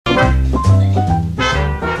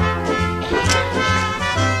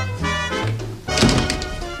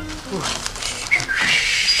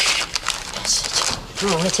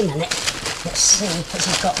Wait a minute. Let's see, has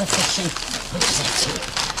he got the fishing? What's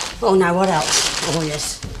it? Oh, now what else? Oh,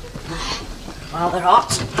 yes. While they're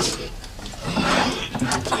hot.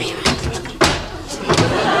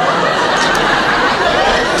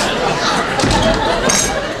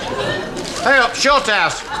 Hey up,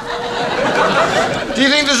 Shorthouse. Do you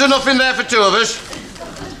think there's enough in there for two of us?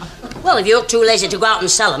 Well, if you're too lazy to go out and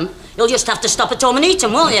sell them, you'll just have to stop at home and eat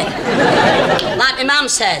them, won't you? Like my mum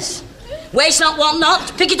says, waste not, want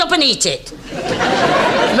not, pick it up and eat it.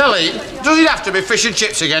 Nelly, does it have to be fish and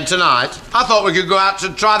chips again tonight? I thought we could go out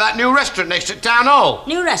and try that new restaurant next to Town Hall.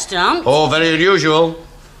 New restaurant? Oh, very unusual.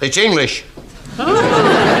 It's English.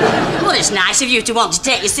 Well, it's nice of you to want to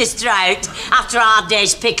take your sister out after a hard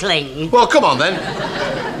day's pickling. Well, come on then.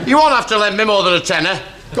 You won't have to lend me more than a tenner.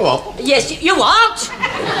 Come on. Yes, you what?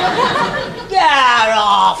 Get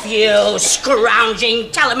off, you scrounging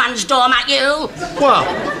teleman's doormat, you. Well,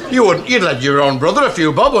 you wouldn't. You'd lend your own brother a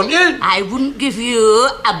few bob, wouldn't you? I wouldn't give you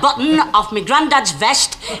a button off my granddad's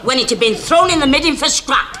vest when it had been thrown in the midden for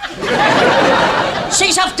scrap. Sit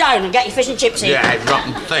yourself down and get your fish and chips in. Yeah,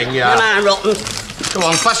 rotten thing, yeah. Come on, rotten. Come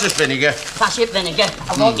on, pass us vinegar. Pass it vinegar.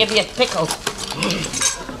 I won't give you a pickle.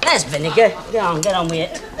 There's vinegar. Get on with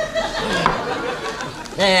it.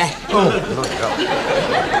 There. Oh,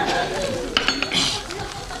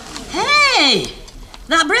 Hey,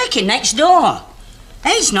 that breaking next door.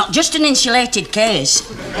 Hey, it's not just an insulated case.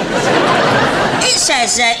 It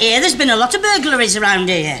says here there's been a lot of burglaries around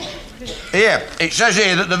here. Here, it says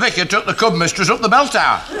here that the vicar took the cub mistress up the bell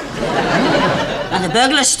tower. And the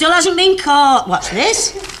burglar still hasn't been caught. What's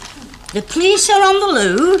this? The police are on the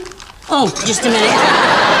loo. Oh, just a minute.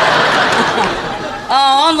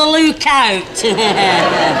 Oh, on the lookout.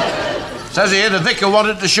 Says here the vicar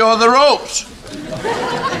wanted to show the ropes.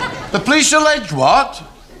 The police alleged what?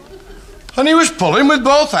 And he was pulling with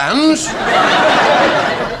both hands.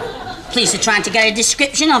 Police are trying to get a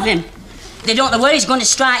description of him. They don't know where he's going to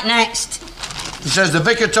strike next. He says the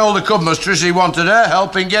vicar told the cub mistress he wanted her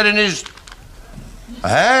help in getting his...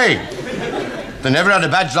 Hey, they never had a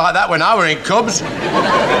badge like that when I were in Cubs.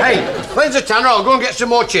 Hey, when's the tanner? I'll go and get some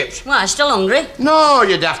more chips. Well, I'm still hungry. No,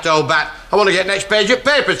 you daft old bat. I want to get next page of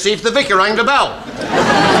paper and see if the vicar rang the bell.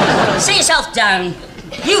 Sit yourself down.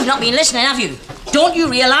 You've not been listening, have you? Don't you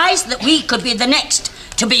realise that we could be the next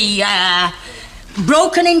to be,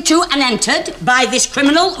 broken into and entered by this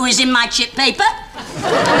criminal who is in my chip paper?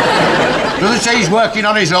 Does it say he's working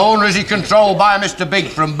on his own, or is he controlled by Mr. Big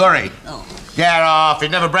from Bury? Oh. Get off.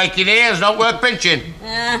 He'd never break your ears. Not worth pinching.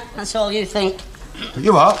 That's all you think.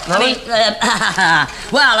 You are?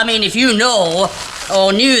 Well, I mean, if you know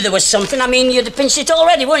or knew there was something, I mean, you'd have pinched it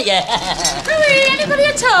already, wouldn't you? Hurry, anybody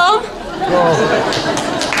at home? Oh.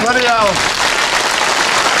 Bloody hell.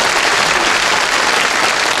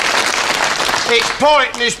 It's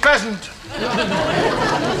Point and his peasant.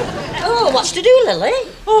 Oh, what's to do, Lily?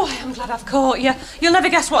 Oh, I'm glad I've caught you. You'll never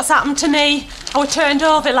guess what's happened to me. I was turned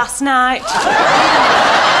over last night.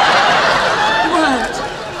 What?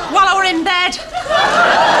 While I were in bed.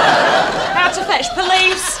 I had to fetch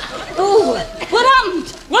police. Oh, what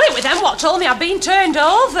happened? Well, it was them what told me I'd been turned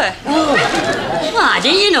over. Oh, why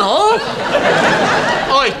didn't you know?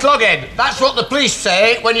 Oi, Cloghead, that's what the police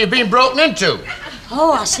say when you've been broken into.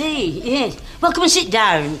 Oh, I see, yes. Well, come and sit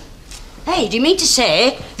down. Hey, do you mean to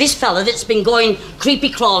say this fella that's been going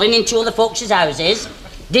creepy-crawling into other folks' houses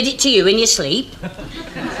did it to you in your sleep?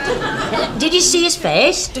 Did you see his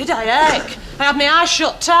face? Did I, heck? I had my eyes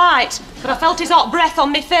shut tight, but I felt his hot breath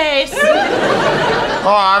on my face.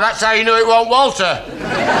 Oh, that's how you know it won't Walter.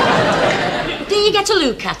 Did you get a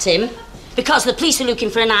look at him? Because the police are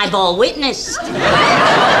looking for an eyeball witness.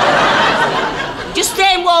 Just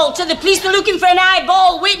saying, Walter, the police are looking for an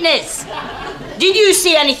eyeball witness. Did you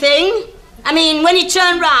see anything? I mean, when he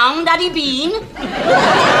turned round, had he been?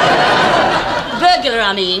 Burglar,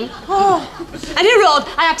 I mean. Oh, and he wrote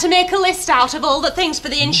I had to make a list out of all the things for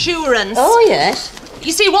the insurance. Oh, yes.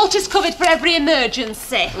 You see, Walter's covered for every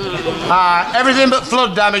emergency. Everything but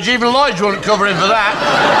flood damage. Even Lloyd's wouldn't cover him for that.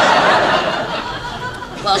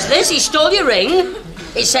 What's this? He stole your ring.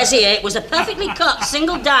 It says here it was a perfectly cut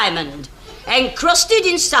single diamond, encrusted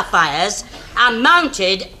in sapphires and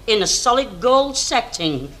mounted in a solid gold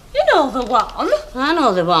setting. You know the one. I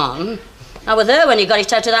know the one. I was there when he got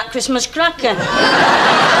it out of that Christmas cracker.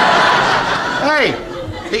 Hey,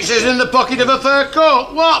 it says in the pocket of a fur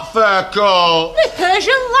coat. What fur coat? The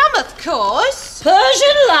Persian lamb, of course.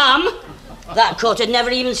 Persian lamb? That coat had never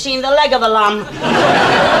even seen the leg of a lamb.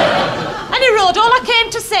 Any road, all I came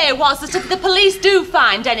to say was that if the police do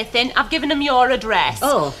find anything, I've given them your address.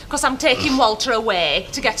 Oh. Because I'm taking Walter away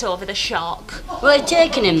to get over the shock. Where are you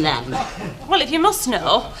taking him then? Well, if you must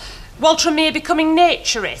know, Walter and me are becoming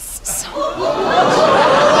naturists.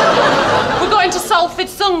 We're going to Salford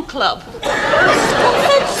Sun Club.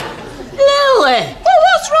 Lily! Well,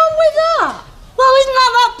 what's wrong with that? Well, isn't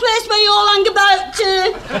that place where you all hang about,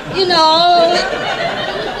 you know,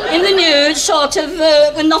 in the nude, sort of,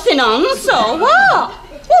 with nothing on? So what?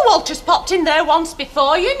 Well, Walter's popped in there once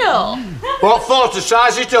before, you know. What for, to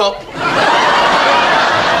size it up?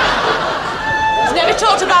 He's never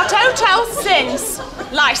talked about hotels since.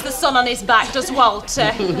 Lights the sun on his back, does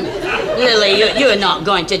Walter. Lily, you're not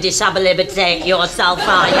going to disabilitate yourself,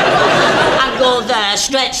 are you? And go there,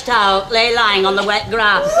 stretched out, lying on the wet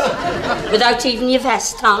grass, without even your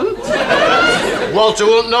vest on? Walter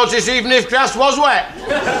won't notice even if grass was wet.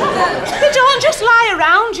 They don't just lie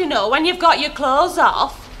around, you know, when you've got your clothes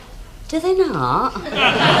off. Do they not?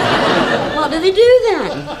 What do they do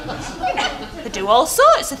then? They do all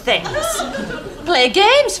sorts of things. Play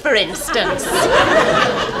games, for instance.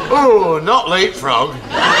 Oh, not leapfrog.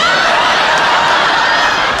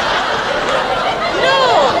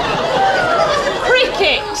 No.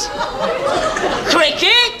 Cricket.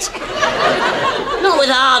 Cricket? Not with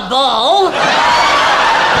a hard ball.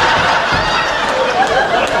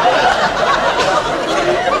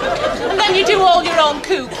 And then you do all your own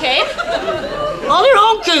cooking. All your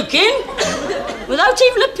own cooking? Without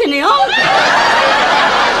even a penny on?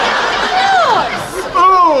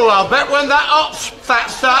 Oh, I'll bet when that hot fat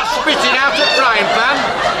starts spitting out a frying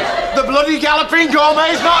pan, the bloody galloping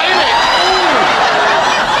gourmet's not in it.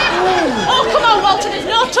 Oh, come on, Walter, there's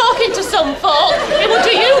no talking to some folk. It would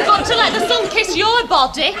do you good to let the sun kiss your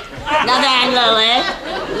body. Now then, Lily,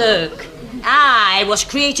 look, I was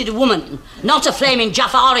created a woman, not a flaming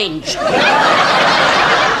Jaffa orange.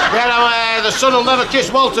 Well, the sun will never kiss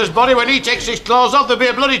Walter's body. When he takes his clothes off, there'll be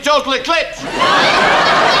a bloody total eclipse.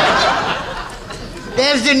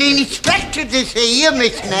 There's an inspector to see you,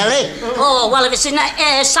 Miss Nellie. Oh, well, if it's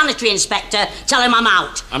a sanitary inspector, tell him I'm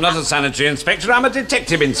out. I'm not a sanitary inspector, I'm a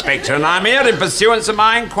detective inspector, and I'm here in pursuance of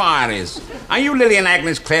my inquiries. Are you Lillian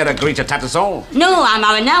Agnes Clara Greta Tattersall? No, I'm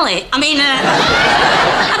Aranelli.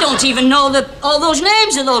 I don't even know all those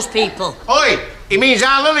names of those people. Oi, he means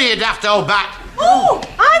our Lily, you daft old bat. Oh,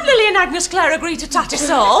 I'm Lillian Agnes Clara Greta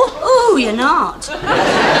Tattersall. Oh, you're not.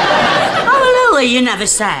 Oh, Lily, you never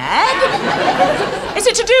said. Is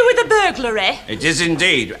it to do with the burglary? It is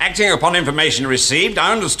indeed. Acting upon information received,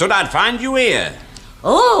 I understood I'd find you here.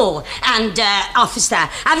 Oh, and, officer,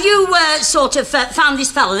 have you, found this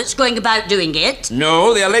fellow that's going about doing it?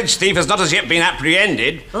 No, the alleged thief has not as yet been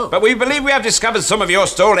apprehended, but we believe we have discovered some of your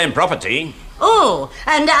stolen property. Oh,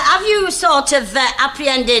 and have you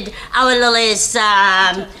apprehended our Lily's,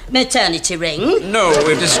 maternity ring? No,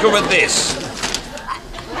 we've discovered this.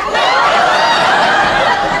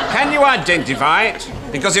 Can you identify it?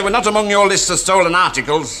 Because it were not among your list of stolen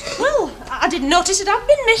articles. Well, I didn't notice it had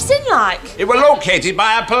been missing, like. It were located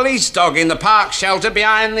by a police dog in the park shelter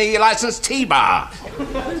behind the licensed T-bar.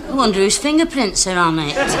 I wonder whose fingerprints are on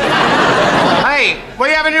it. Hey, were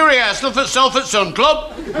you having a rehearsal for Salford Sun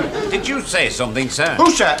Club? Did you say something, sir?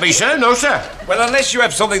 Who, sir? Me, sir? No, sir. Well, unless you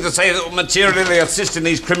have something to say that will materially assist in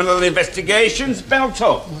these criminal investigations, belt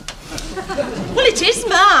up. Well, it is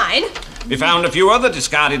mine. We found a few other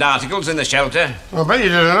discarded articles in the shelter. I bet you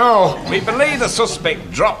didn't know. We believe the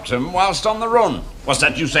suspect dropped them whilst on the run. What's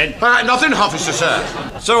that you said? Nothing, officer, sir.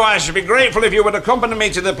 So I should be grateful if you would accompany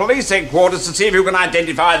me to the police headquarters to see if you can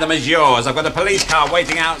identify them as yours. I've got a police car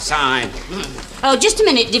waiting outside. Oh, just a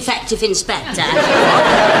minute, Detective Inspector.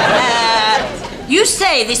 You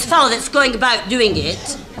say this fellow that's going about doing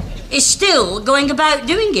it is still going about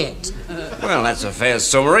doing it? Well, that's a fair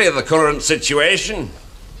summary of the current situation.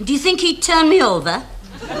 Do you think he'd turn me over?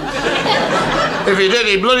 If he did,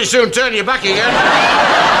 he'd bloody soon turn you back again.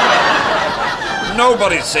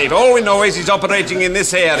 Nobody's safe. All we know is he's operating in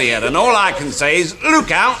this area, and all I can say is, look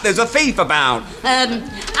out, there's a thief about.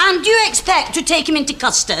 And do you expect to take him into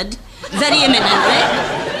custody very imminently?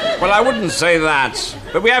 Well, I wouldn't say that,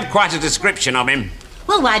 but we have quite a description of him.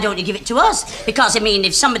 Well, why don't you give it to us? Because,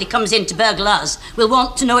 if somebody comes in to burgle us, we'll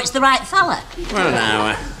want to know it's the right fella. Well,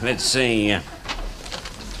 now, let's see.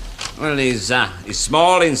 Well, he's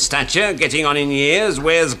small in stature, getting on in years,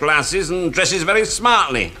 wears glasses and dresses very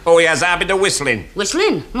smartly. Oh, he has a habit of whistling.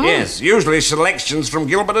 Whistling? Oh. Yes, usually selections from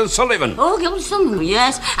Gilbert and Sullivan. Oh, Gilbert Sullivan,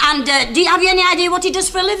 yes. And have you any idea what he does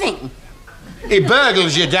for a living? He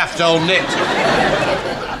burgles, you daft old nit.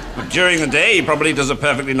 But during the day, he probably does a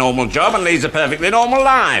perfectly normal job and leads a perfectly normal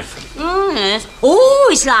life. Oh, yes. Oh,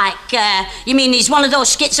 it's like, you mean he's one of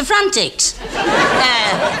those schizophrenics?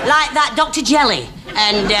 Like that Dr. Jelly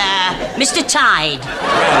and Mr. Tide.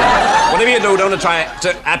 Well, whatever you do, don't try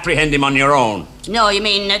to apprehend him on your own. No, you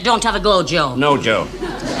mean don't have a go, Joe? No, Joe.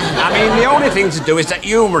 I mean, the only thing to do is to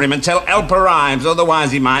humour him until help arrives,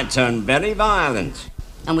 otherwise he might turn very violent.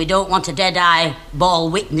 And we don't want a dead-eye ball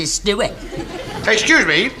witness, do we? Excuse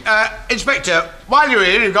me, Inspector, while you're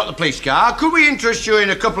here, you've got the police car, could we interest you in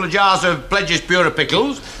a couple of jars of Pledge's Pure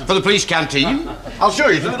Pickles for the police canteen? I'll show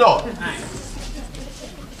you to the door.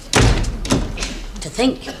 To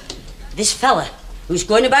think, this fella who's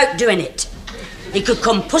going about doing it, he could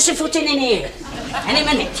come pussyfooting in here any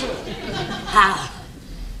minute.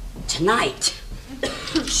 Tonight.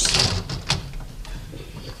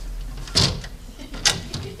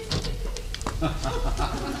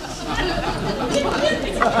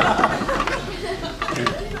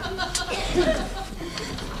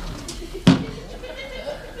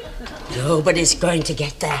 Nobody's going to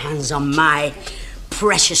get their hands on my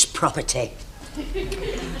precious property.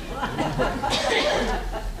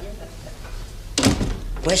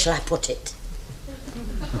 Where shall I put it?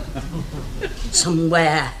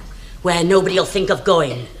 Somewhere where nobody'll think of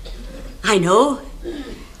going. I know,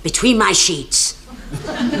 between my sheets.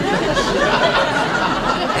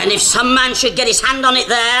 And if some man should get his hand on it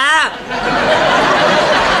there,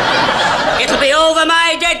 it'll be over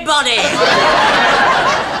my dead body.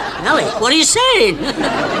 Nellie, what are you saying?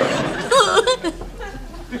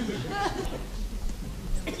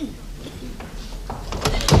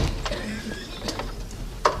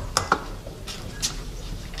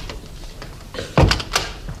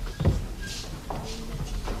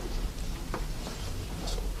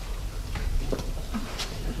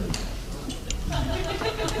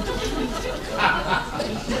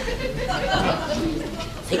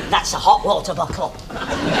 I think that's a hot water bottle.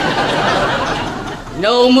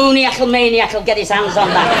 No mooniacal maniac will get his hands on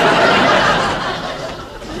that.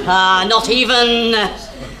 Not even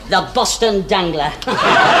the Boston Dangler.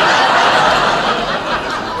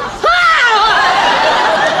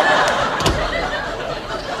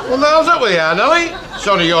 Well, the hell's up with you, Nellie?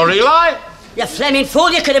 Son of your Eli? You flaming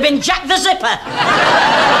fool, you could have been Jack the Zipper.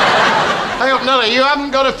 Hang up, Nellie, you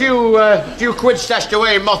haven't got a few quid stashed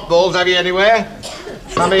away in mothballs, have you, anywhere?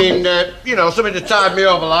 I mean, you know, something to tide me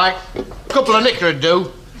over, like. A couple of knicker would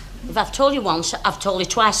do. If I've told you once, I've told you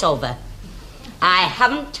twice over. I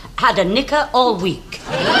haven't had a knicker all week.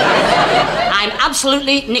 I'm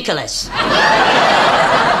absolutely knickerless.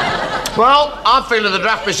 Well, I'm feeling the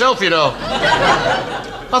draft myself, you know.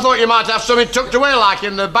 I thought you might have something tucked away, like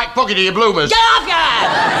in the back pocket of your bloomers. Get off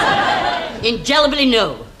ya! Indelibly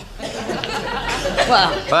no.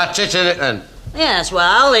 Well... That's it, isn't it, then? Yes,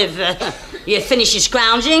 well, if you finish your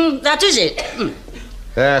scrounging, that is it.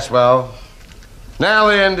 Yes, well, now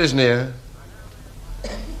the end is near,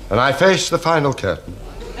 and I face the final curtain.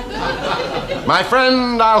 My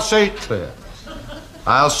friend, I'll say it clear.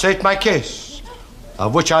 I'll state my case,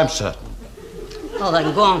 of which I'm certain. Well,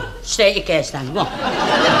 then, go on. State your case, then. Go on.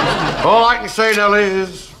 All I can say, Nellie,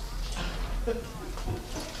 is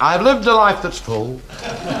I've lived a life that's full.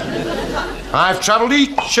 I've travelled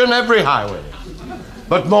each and every highway,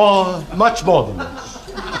 but much more than this.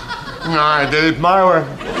 I did it my way.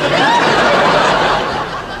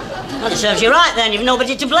 Well, it serves you right, then. You've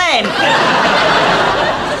nobody to blame.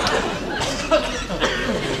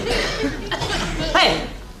 Hey,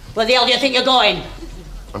 where the hell do you think you're going?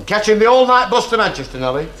 I'm catching the all-night bus to Manchester,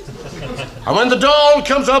 Nellie. And when the dawn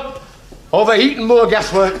comes up over Heaton Moor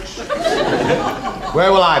Gasworks,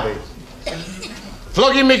 where will I be?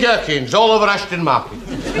 Flogging me gherkins all over Ashton Market.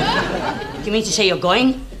 Do you mean to say you're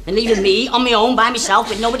going and leaving me on my own by myself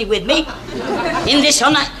with nobody with me? In this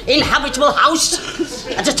uninhabitable house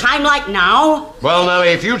at a time like now? Well, Nellie,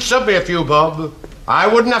 if you'd sub me a few bob, I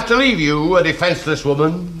wouldn't have to leave you, a defenceless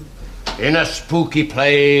woman, in a spooky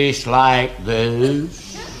place like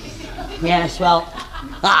this. Yes, well...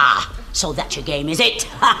 so that's your game, is it?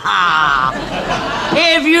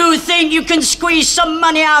 If you think you can squeeze some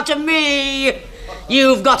money out of me,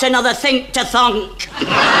 you've got another think to thunk.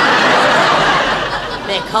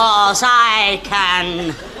 Because I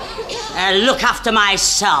can look after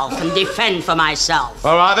myself and defend for myself.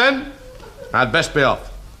 All right, then. I'd best be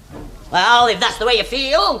off. Well, if that's the way you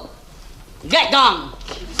feel, get gone.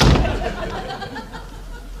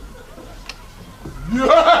 Come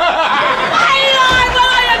back!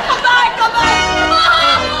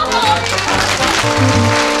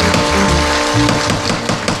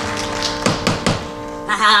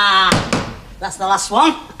 That's the last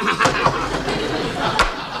one.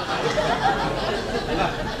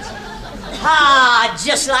 I'd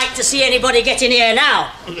just like to see anybody get in here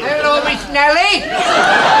now. Hello, Miss Nellie.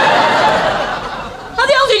 How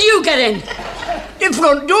the hell did you get in? The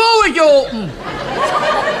front door was open.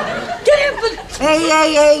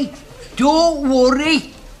 Hey. Don't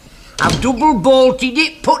worry. I've double bolted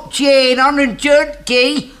it, put chain on and turned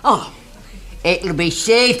key. Oh. It'll be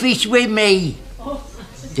safest with me.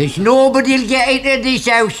 There's nobody'll get into this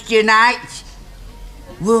house tonight.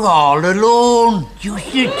 We're all alone,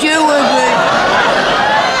 just the two of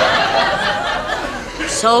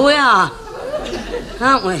us. So we are,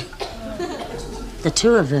 aren't we? The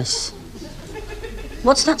two of us.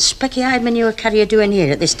 What's that specky-eyed manure carrier doing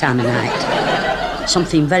here at this time of night?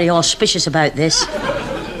 Something very auspicious about this.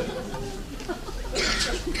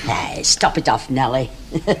 Hey, stop it off, Nellie.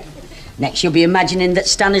 Next you'll be imagining that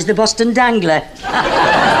Stan is the Boston Dangler.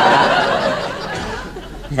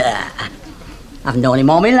 I've known him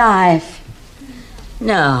all my life.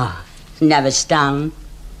 No, never Stan.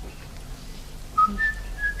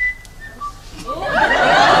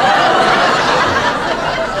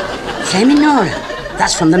 Flaming Nora,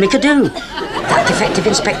 that's from the Mickadoo. That defective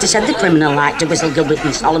inspector said the criminal liked to whistle Gilbert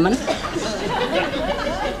and Solomon.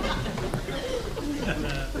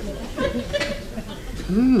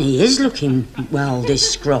 He is looking, well,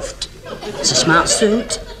 this scruffed. It's a smart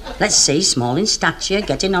suit. Let's see, small in stature,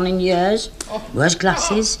 getting on in years. Wears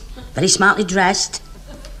glasses, very smartly dressed.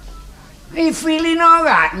 Are you feeling all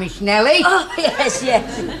right, Miss Nellie? Oh, yes.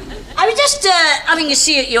 I was just having a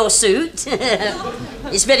see at your suit.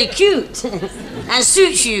 It's very cute. And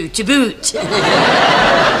suits you to boot.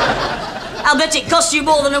 I'll bet it costs you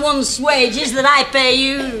more than a month's wages that I pay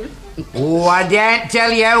you. Oh, I daren't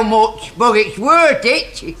tell you how much, but it's worth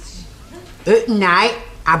it. At night,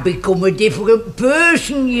 I become a different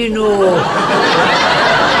person, you know.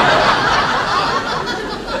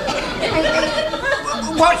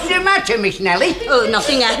 What's the matter, Miss Nellie? Oh,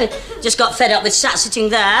 nothing. I just got fed up with sitting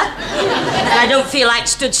there. And I don't feel like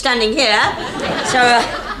standing here. So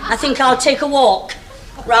I think I'll take a walk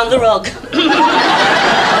round the rug.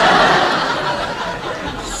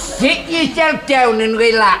 Sit yourself down and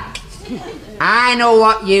relax. I know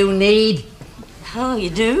what you need. Oh, you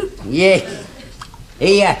do? Yes.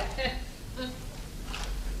 Here.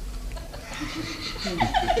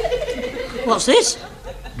 What's this?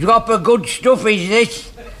 Drop of good stuff is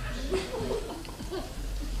this.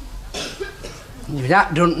 If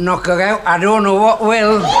that doesn't knock her out, I don't know what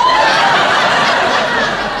will.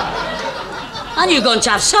 Are you going to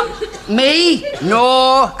have some? Me?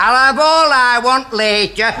 No, I'll have all I want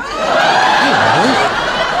later.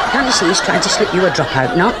 Can't you see he's trying to slip you a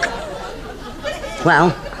drop-out knock?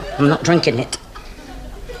 Well, I'm not drinking it.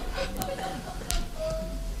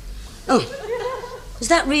 Oh, is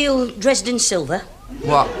that real Dresden silver?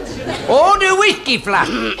 What? Oh, the whiskey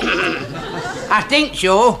flask. I think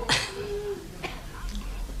so.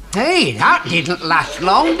 Hey, that didn't last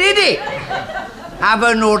long, did it? Have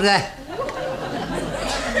another.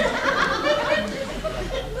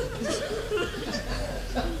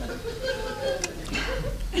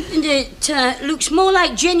 And it looks more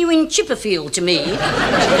like genuine Chipperfield to me.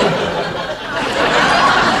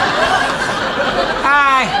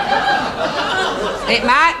 Aye. It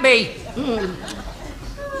might be.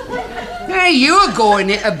 Hey, you're going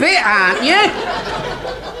it a bit, aren't you?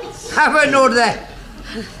 Have another.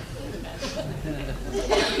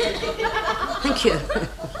 Thank you.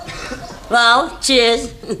 Well,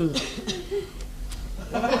 cheers.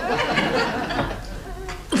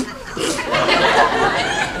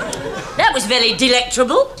 That was very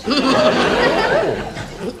delectable.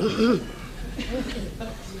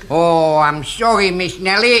 Oh, I'm sorry, Miss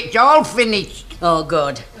Nellie. It's all finished. Oh,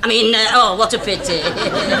 good. I mean, oh, what a pity.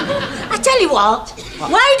 I tell you what,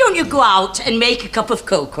 why don't you go out and make a cup of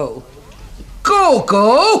cocoa?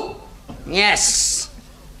 Cocoa? Yes.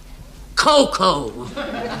 Cocoa.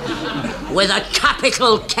 With a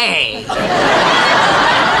capital K.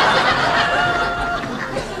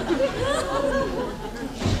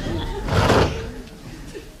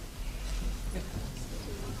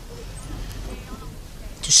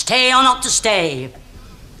 To stay or not to stay,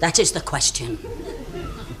 that is the question.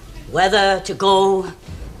 Whether to go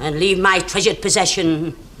and leave my treasured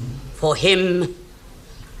possession for him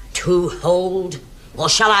to hold, or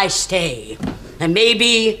shall I stay and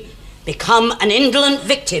maybe become an indolent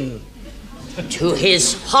victim to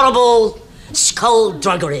his horrible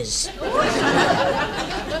skullduggeries?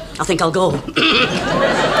 I think I'll go.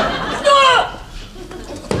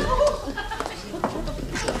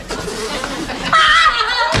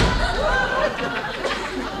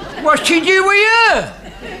 What's she do with you?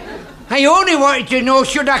 I only wanted to know,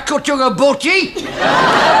 should I cut her a butty?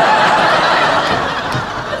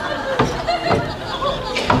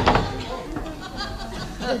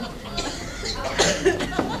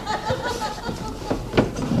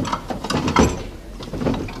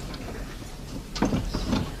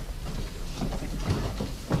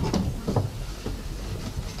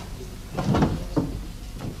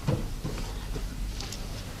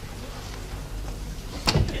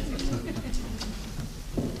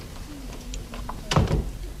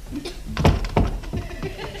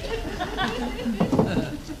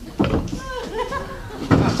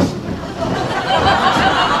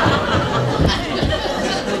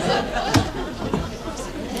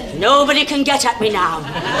 Nobody can get at me now.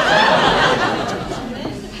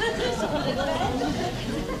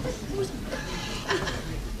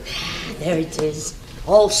 There it is,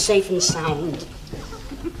 all safe and sound.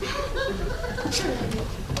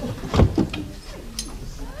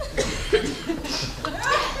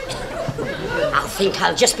 I think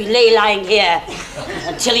I'll just be lying here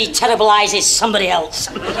until he terribilizes somebody else.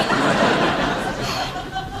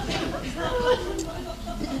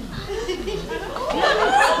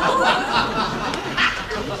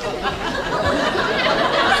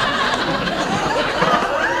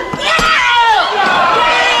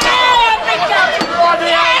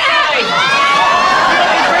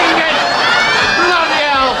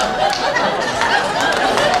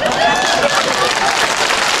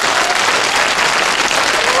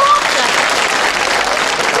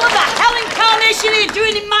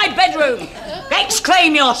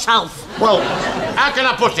 Exclaim yourself. Well, how can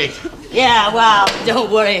I put it? Yeah, well,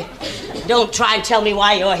 don't worry. Don't try and tell me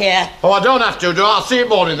why you're here. Oh, I don't have to, do I? I'll see you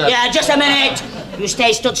morning then. Yeah, just a minute. You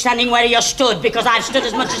stay standing where you're stood, because I've stood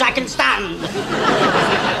as much as I can stand.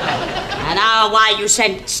 And now why you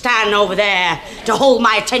sent Stan over there to hold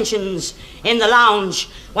my attentions in the lounge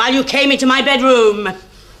while you came into my bedroom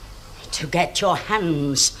to get your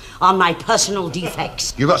hands on my personal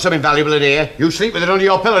defects. You got something valuable in here. You sleep with it under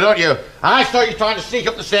your pillow, don't you? I thought you were trying to sneak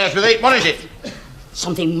up the stairs with it. What is it?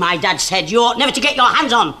 Something my dad said you ought never to get your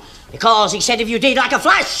hands on, because he said if you did like a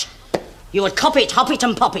flash, you would cop it, hop it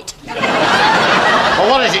and pop it. Well,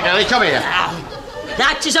 what is it, Nellie? Come here.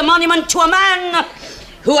 That is a monument to a man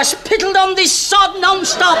who has piddled on this sod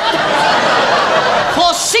non-stop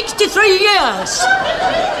for 63 years.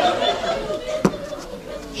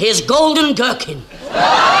 His golden gherkin.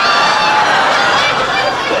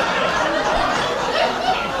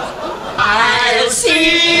 I'll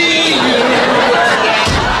see you again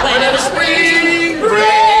when the spring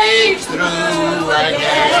breaks through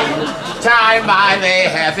again. Time by the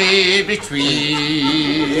heavy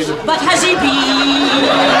between. But has he been?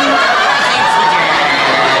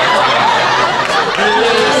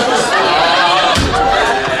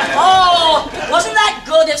 Oh, wasn't that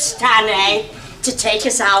good of Stan, eh? To take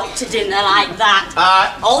us out to dinner like that.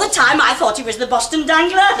 All the time I thought he was the Boston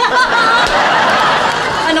Dangler.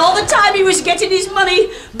 And all the time he was getting his money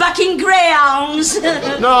back in greyhounds.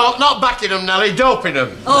 No, not backing them, Nellie, doping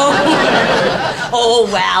them. Oh,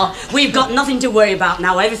 well, we've got nothing to worry about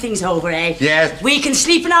now. Everything's over, eh? Yes. We can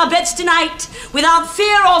sleep in our beds tonight without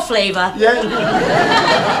fear or flavour. Yeah.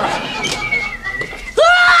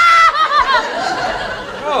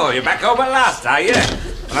 Oh, you're back home at last, are you?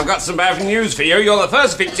 And I've got some bad news for you. You're the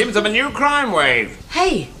first victims of a new crime wave.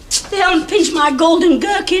 Hey, they haven't pinched my golden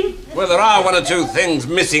gherkin. Well, there are one or two things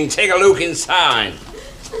missing. Take a look inside.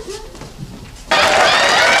 You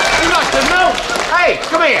lost him, no? Hey,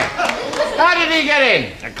 come here. How did he get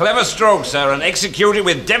in? A clever stroke, sir, and executed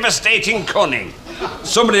with devastating cunning.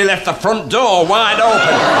 Somebody left the front door wide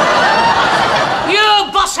open.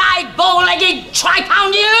 You boss-eyed, bow-legged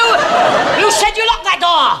tripound, you! You said you locked that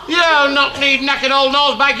door! You knock-kneed, knackered old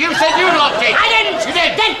nosebag, you said you locked it! I didn't! You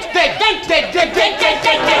did! Dent!